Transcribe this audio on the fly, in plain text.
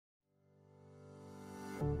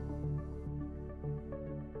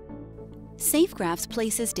SafeGraph's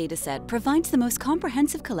Places dataset provides the most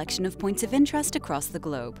comprehensive collection of points of interest across the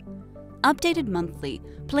globe. Updated monthly,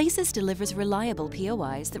 Places delivers reliable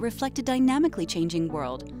POIs that reflect a dynamically changing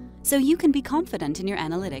world, so you can be confident in your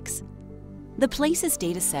analytics. The Places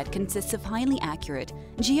dataset consists of highly accurate,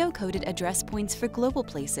 geocoded address points for global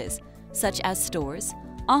places, such as stores,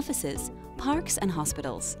 offices, parks, and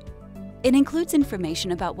hospitals. It includes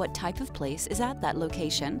information about what type of place is at that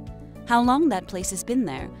location, how long that place has been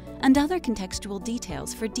there, and other contextual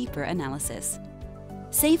details for deeper analysis.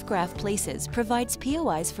 SafeGraph Places provides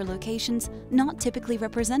POIs for locations not typically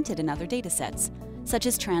represented in other datasets, such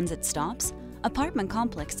as transit stops, apartment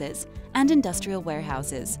complexes, and industrial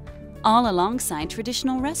warehouses, all alongside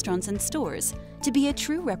traditional restaurants and stores, to be a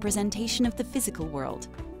true representation of the physical world.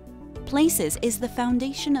 Places is the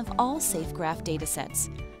foundation of all SafeGraph datasets,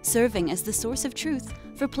 serving as the source of truth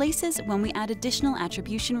for places when we add additional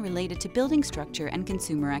attribution related to building structure and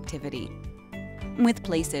consumer activity. With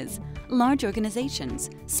Places, large organizations,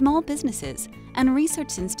 small businesses, and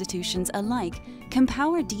research institutions alike can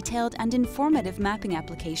power detailed and informative mapping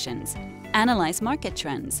applications, analyze market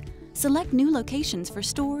trends, select new locations for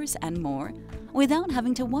stores, and more, without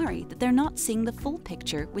having to worry that they're not seeing the full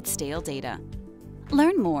picture with stale data.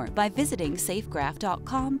 Learn more by visiting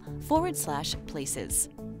safegraph.com/places.